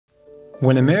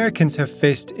When Americans have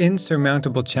faced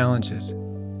insurmountable challenges,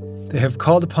 they have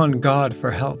called upon God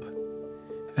for help,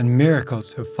 and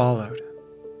miracles have followed.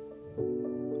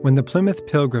 When the Plymouth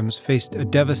Pilgrims faced a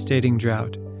devastating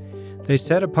drought, they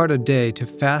set apart a day to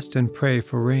fast and pray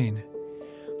for rain.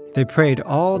 They prayed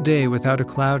all day without a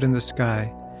cloud in the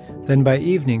sky. Then by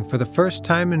evening, for the first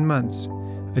time in months,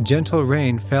 a gentle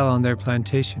rain fell on their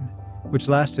plantation, which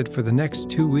lasted for the next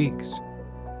 2 weeks.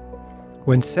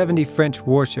 When 70 French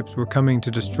warships were coming to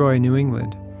destroy New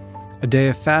England, a day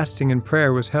of fasting and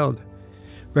prayer was held.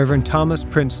 Reverend Thomas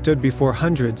Prince stood before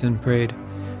hundreds and prayed,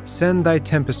 "Send thy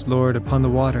tempest, Lord, upon the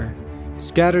water.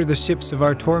 Scatter the ships of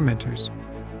our tormentors."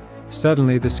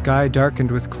 Suddenly the sky darkened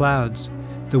with clouds.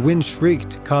 The wind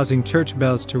shrieked, causing church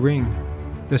bells to ring.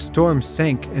 The storm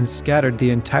sank and scattered the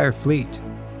entire fleet.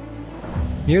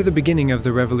 Near the beginning of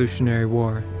the Revolutionary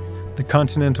War, the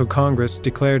Continental Congress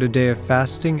declared a day of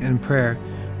fasting and prayer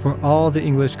for all the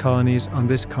English colonies on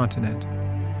this continent.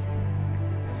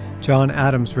 John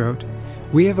Adams wrote,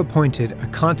 "We have appointed a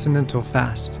continental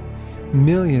fast.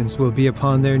 Millions will be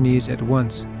upon their knees at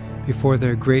once before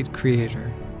their great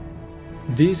Creator."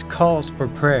 These calls for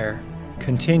prayer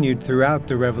continued throughout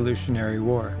the Revolutionary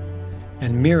War,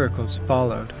 and miracles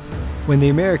followed. When the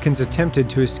Americans attempted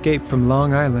to escape from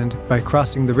Long Island by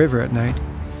crossing the river at night,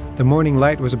 the morning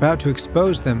light was about to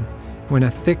expose them when a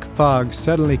thick fog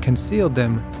suddenly concealed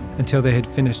them until they had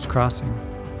finished crossing.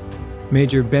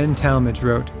 Major Ben Talmadge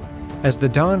wrote, "As the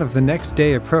dawn of the next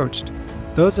day approached,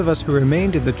 those of us who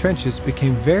remained in the trenches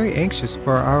became very anxious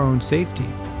for our own safety.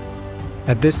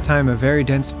 At this time a very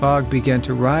dense fog began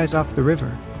to rise off the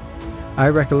river. I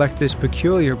recollect this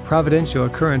peculiar providential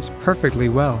occurrence perfectly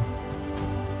well.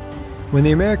 When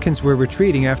the Americans were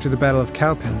retreating after the Battle of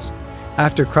Cowpens,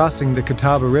 after crossing the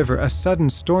Catawba River, a sudden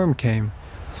storm came,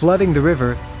 flooding the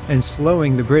river and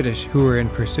slowing the British who were in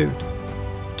pursuit.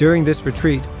 During this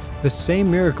retreat, the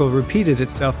same miracle repeated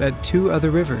itself at 2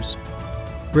 other rivers."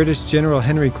 British General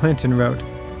Henry Clinton wrote,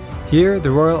 "Here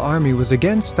the Royal Army was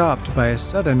again stopped by a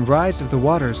sudden rise of the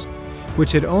waters,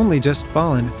 which had only just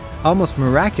fallen, almost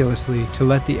miraculously, to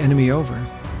let the enemy over."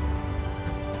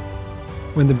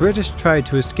 When the British tried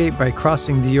to escape by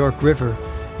crossing the York River,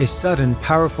 a sudden,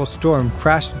 powerful storm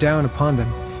crashed down upon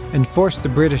them and forced the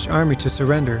British Army to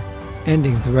surrender,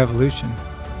 ending the revolution.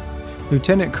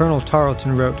 Lieutenant Colonel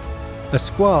Tarleton wrote, "A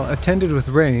squall attended with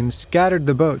rain scattered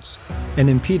the boats and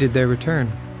impeded their return.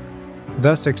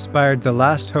 Thus expired the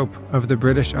last hope of the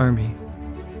British Army."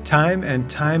 Time and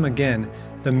time again,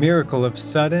 the miracle of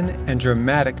sudden and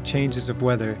dramatic changes of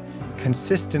weather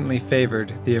consistently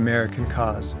favored the American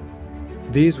cause.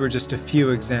 These were just a few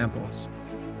examples.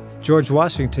 George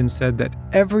Washington said that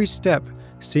every step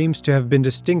seems to have been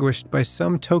distinguished by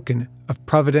some token of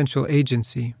providential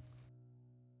agency.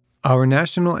 Our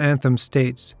national anthem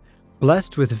states,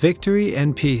 "Blessed with victory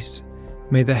and peace,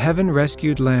 may the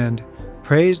heaven-rescued land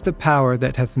praise the power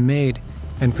that hath made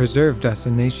and preserved us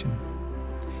a nation."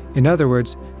 In other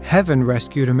words, heaven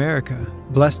rescued America,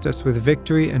 blessed us with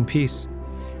victory and peace,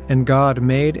 and God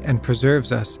made and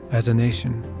preserves us as a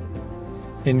nation.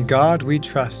 "In God we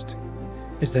trust"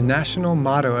 is the national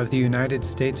motto of the United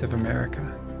States of America.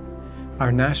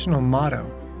 Our national motto,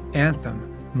 anthem,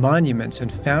 monuments,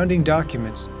 and founding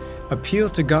documents appeal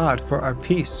to God for our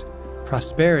peace,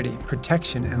 prosperity,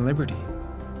 protection, and liberty.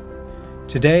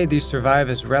 Today these survive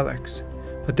as relics,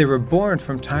 but they were born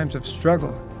from times of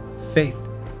struggle, faith,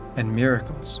 and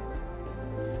miracles.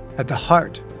 At the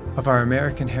heart of our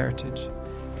American heritage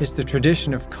is the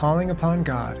tradition of calling upon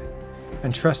God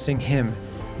and trusting Him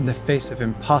in the face of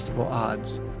impossible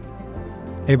odds.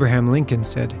 Abraham Lincoln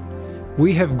said,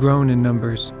 "We have grown in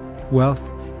numbers,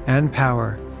 wealth, and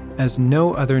power as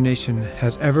no other nation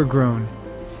has ever grown.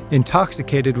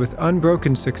 Intoxicated with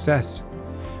unbroken success,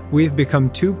 we have become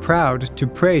too proud to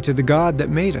pray to the God that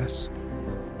made us."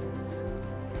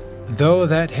 Though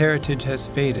that heritage has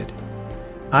faded,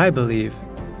 I believe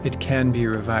it can be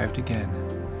revived again,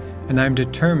 and I'm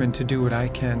determined to do what I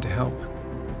can to help.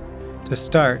 To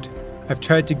start, I've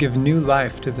tried to give new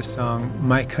life to the song,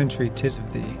 "My Country 'Tis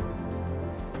of Thee."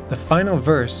 The final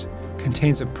verse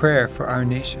contains a prayer for our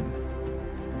nation.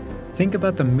 Think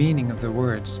about the meaning of the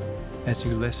words as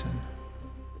you listen.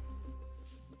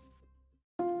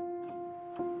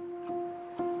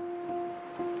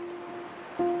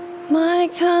 My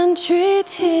country,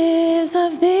 'tis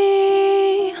of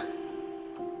thee,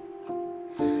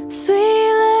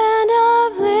 sweet land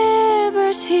of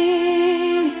liberty.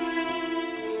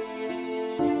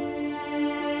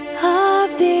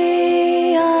 Of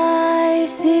thee I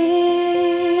sing,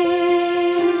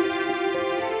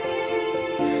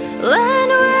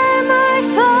 land where my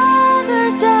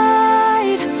fathers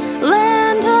died, land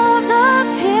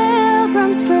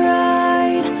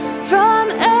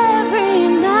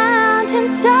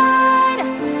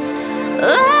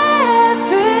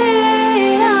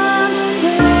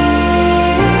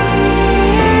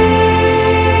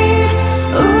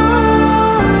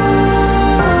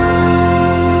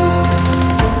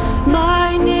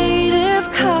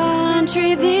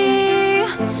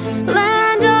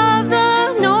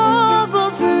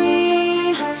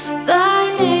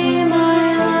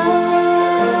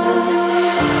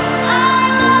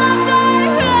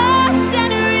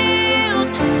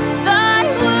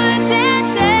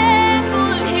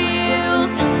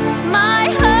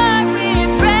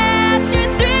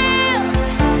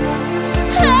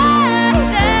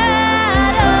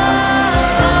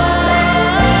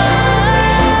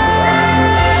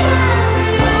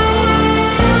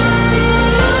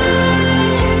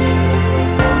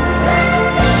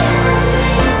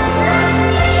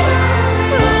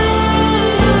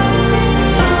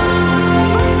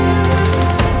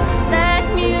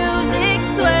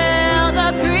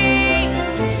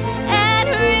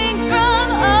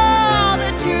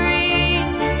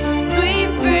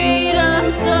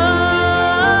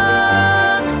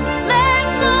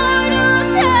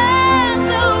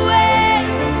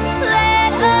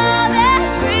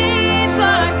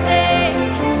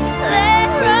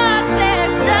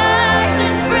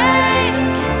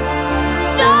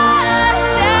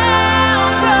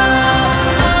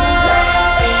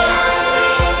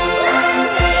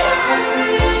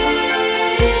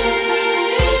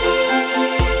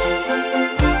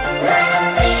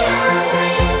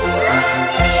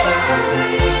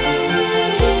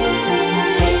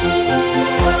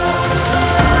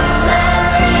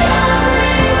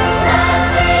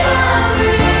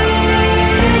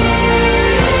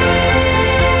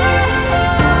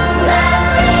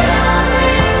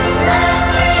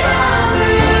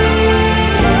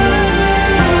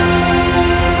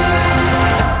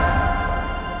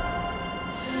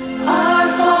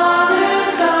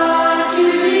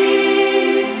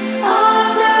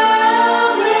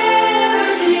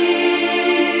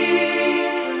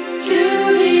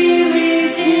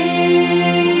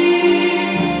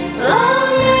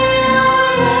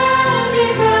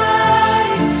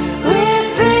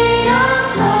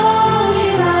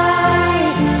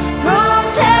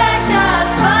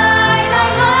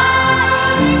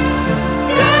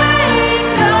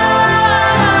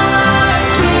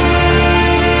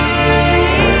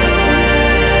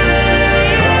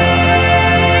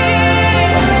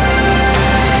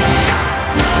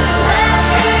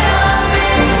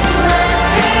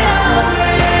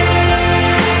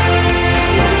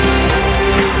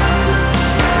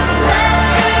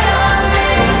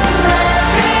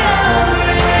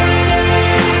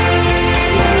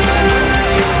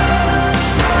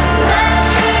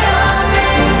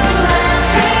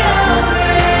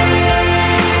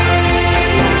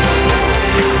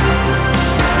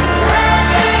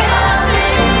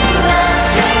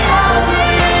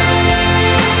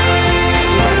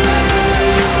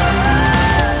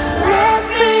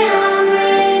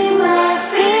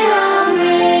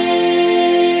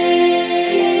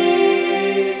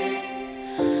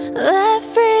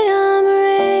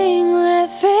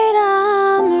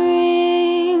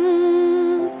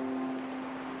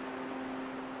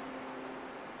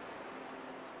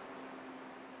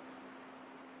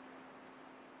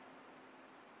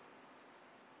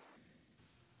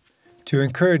To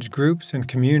encourage groups and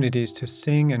communities to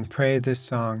sing and pray this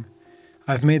song,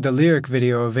 I've made the lyric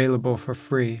video available for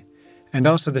free, and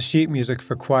also the sheet music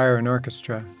for choir and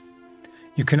orchestra.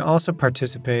 You can also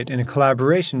participate in a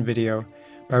collaboration video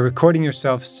by recording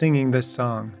yourself singing this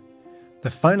song. The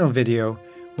final video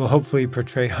will hopefully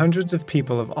portray hundreds of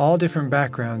people of all different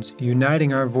backgrounds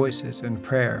uniting our voices in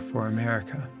prayer for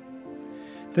America.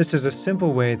 This is a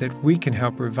simple way that we can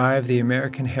help revive the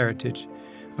American heritage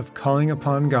of calling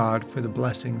upon God for the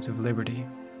blessings of liberty.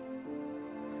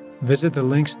 Visit the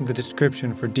links in the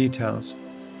description for details,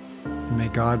 and may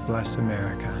God bless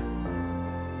America.